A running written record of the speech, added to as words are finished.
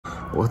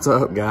What's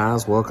up,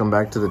 guys? Welcome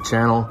back to the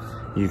channel.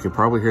 You could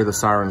probably hear the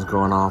sirens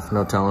going off.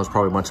 No telling, there's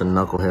probably a bunch of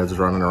knuckleheads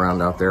running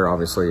around out there,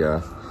 obviously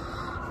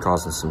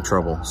causing some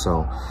trouble.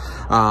 So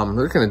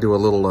they're gonna do a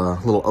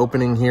little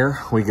opening here.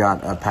 We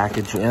got a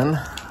package in.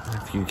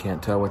 If you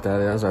can't tell what that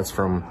is, that's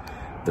from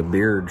the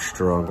Beard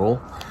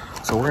Struggle.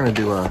 So we're gonna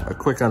do a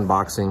quick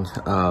unboxing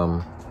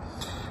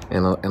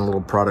and a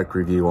little product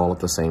review all at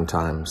the same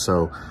time.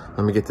 So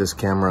let me get this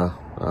camera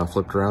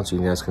flipped around so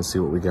you guys can see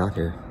what we got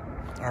here.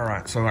 All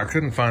right, so I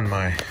couldn't find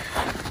my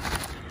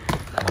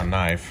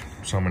knife,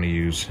 so I'm gonna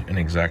use an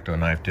X-Acto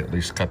knife to at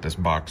least cut this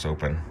box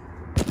open.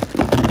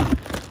 There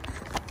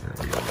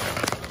we go.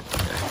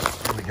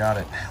 Okay, we got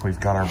it. We've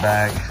got our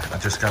bag. I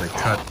just got it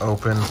cut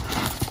open.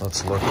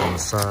 Let's look on the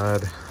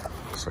side.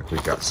 Looks like we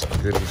got some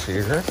goodies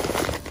here.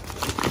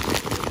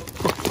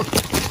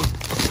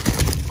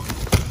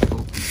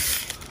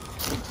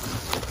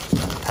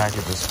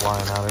 Packages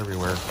flying out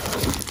everywhere.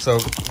 So,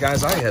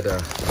 guys,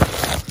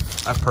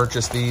 I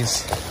purchased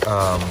these.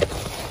 Got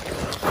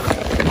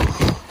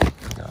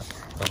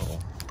a little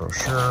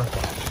brochure.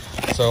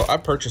 So I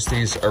purchased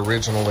these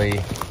originally.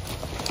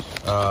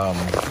 Oh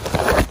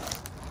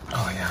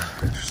yeah,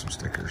 there's some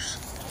stickers.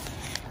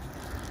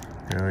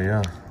 Oh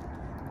yeah,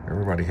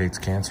 everybody hates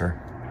cancer.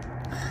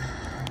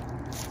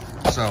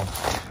 So,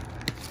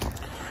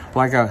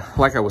 like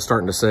I was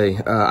starting to say,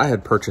 I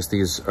had purchased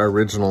these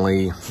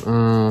originally.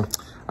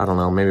 I don't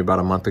know, maybe about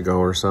a month ago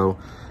or so,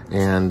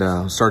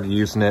 and started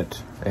using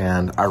it,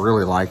 and I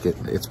really like it.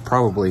 It's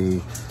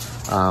probably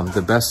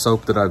the best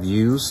soap that I've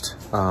used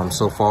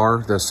so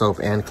far, the soap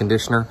and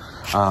conditioner.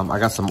 I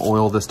got some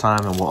oil this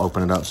time, and we'll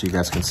open it up so you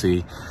guys can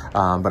see.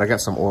 But I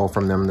got some oil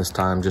from them this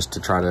time just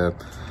to try to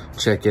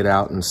check it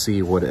out and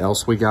see what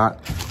else we got.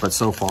 But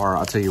so far,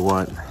 I'll tell you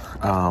what,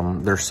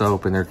 their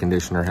soap and their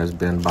conditioner has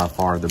been by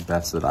far the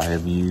best that I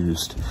have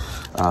used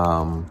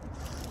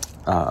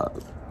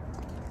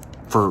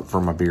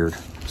for my beard.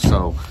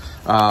 So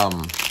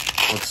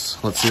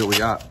let's see what we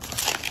got.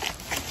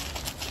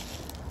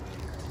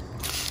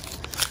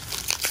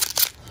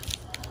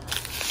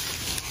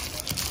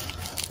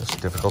 It's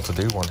difficult to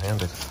do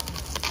one-handed.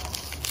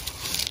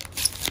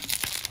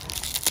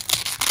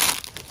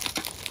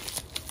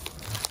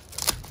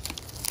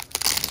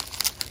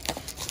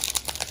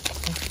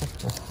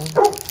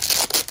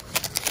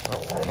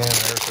 Oh, and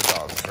there's the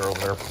dogs. They're over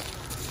there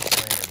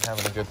playing and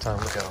having a good time.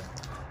 Look at them.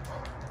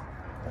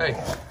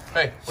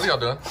 Hey, what are y'all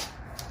doing?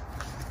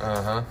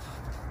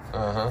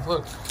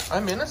 Look,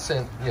 I'm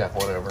innocent. Yeah,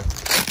 whatever.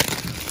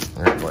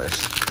 Anyways,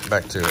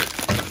 back to it.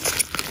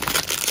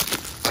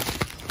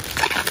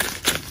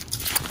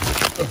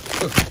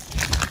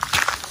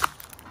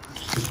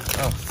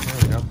 Oh, there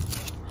we go.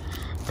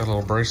 Got a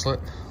little bracelet.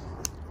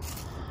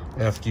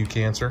 FQ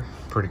Cancer.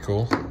 Pretty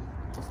cool.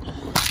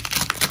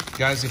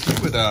 Guys, if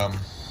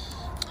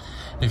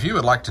you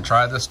would like to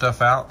try this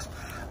stuff out,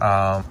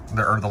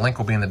 the link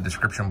will be in the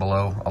description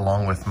below,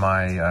 along with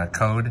my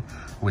code,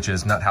 which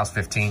is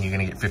NutHouse15. You're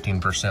gonna get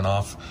 15%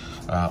 off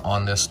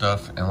on this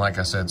stuff. And like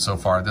I said, so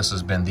far this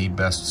has been the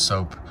best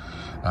soap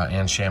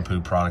and shampoo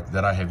product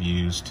that I have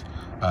used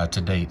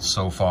to date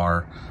so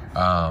far,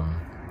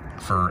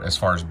 for as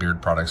far as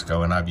beard products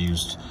go. And I've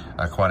used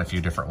quite a few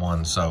different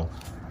ones. So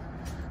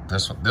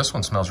this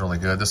one smells really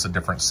good. This is a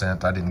different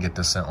scent. I didn't get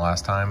this scent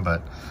last time,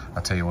 but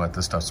I'll tell you what,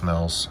 this stuff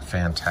smells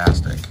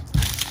fantastic.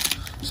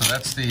 So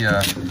that's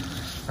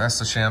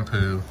the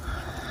shampoo.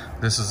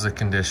 This is the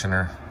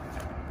conditioner.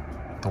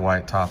 The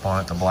white top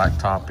on it. The black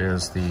top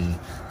is the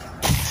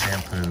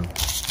shampoo.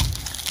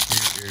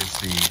 Here is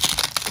the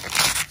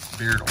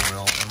beard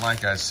oil. And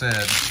like I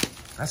said,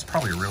 that's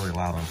probably really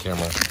loud on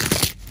camera.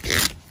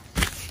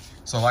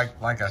 So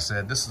like I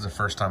said, this is the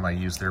first time I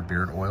used their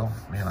beard oil.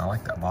 Man, I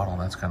like that bottle.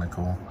 That's kind of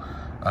cool.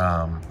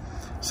 I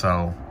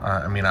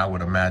mean, I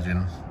would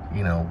imagine,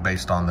 you know,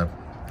 based on the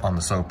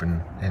soap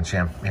and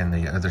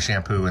the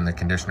shampoo and the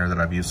conditioner that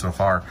I've used so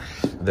far,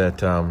 that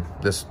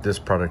this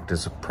product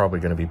is probably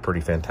going to be pretty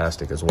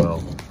fantastic as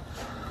well.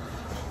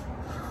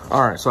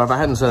 All right, so if I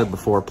hadn't said it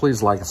before,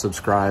 please like and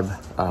subscribe,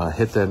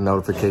 hit that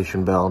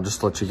notification bell, just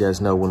to let you guys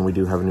know when we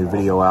do have a new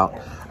video out.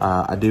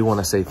 I do want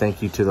to say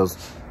thank you to those.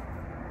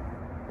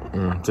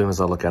 As soon as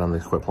I look at them, they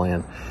quit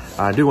playing.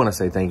 I do want to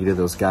say thank you to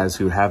those guys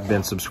who have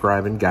been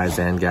subscribing, guys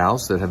and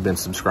gals that have been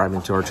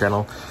subscribing to our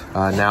channel.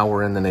 Now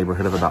we're in the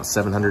neighborhood of about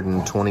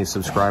 720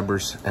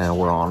 subscribers, and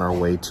we're on our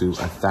way to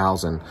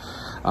 1,000.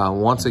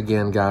 Once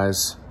again,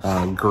 guys,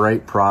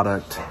 great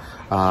product.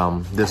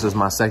 This is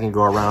my second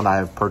go around. I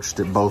have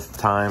purchased it both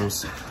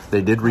times.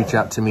 They did reach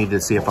out to me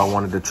to see if I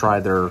wanted to try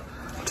their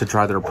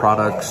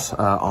products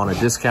on a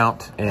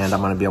discount, and I'm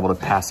going to be able to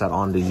pass that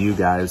on to you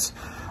guys.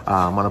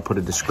 I'm going to put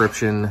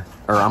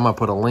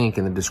a link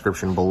in the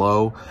description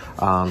below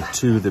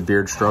to the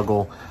Beard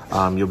Struggle.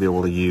 You'll be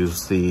able to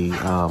use the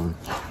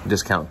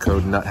discount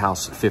code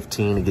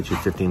NutHouse15 to get you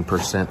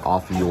 15%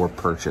 off your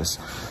purchase.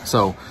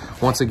 So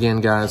once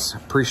again, guys,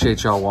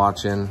 appreciate y'all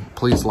watching.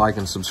 Please like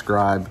and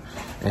subscribe,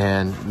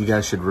 and you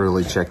guys should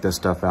really check this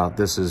stuff out.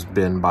 This has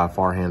been by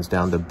far, hands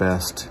down, the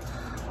best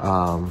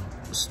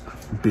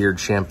beard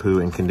shampoo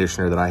and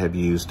conditioner that I have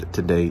used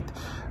to date.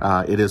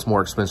 It is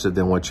more expensive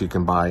than what you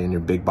can buy in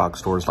your big box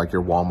stores like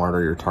your Walmart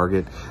or your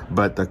Target,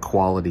 but the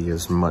quality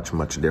is much,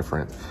 much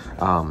different.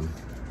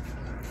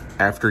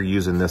 After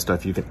using this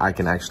stuff, I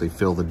can actually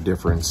feel the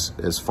difference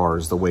as far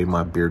as the way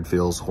my beard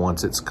feels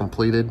once it's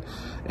completed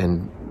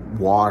and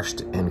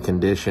washed and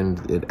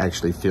conditioned. It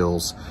actually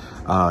feels,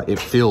 it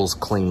feels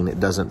clean.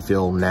 It doesn't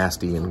feel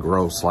nasty and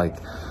gross like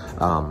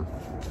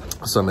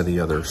some of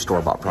the other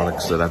store-bought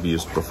products that I've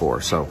used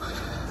before. So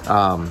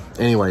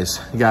anyways,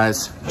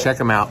 guys, check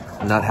them out.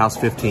 Nuthouse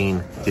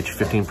 15, get you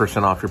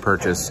 15% off your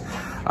purchase.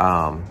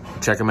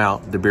 Check them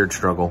out, The Beard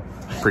Struggle.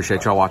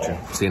 Appreciate y'all watching.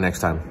 See you next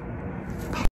time.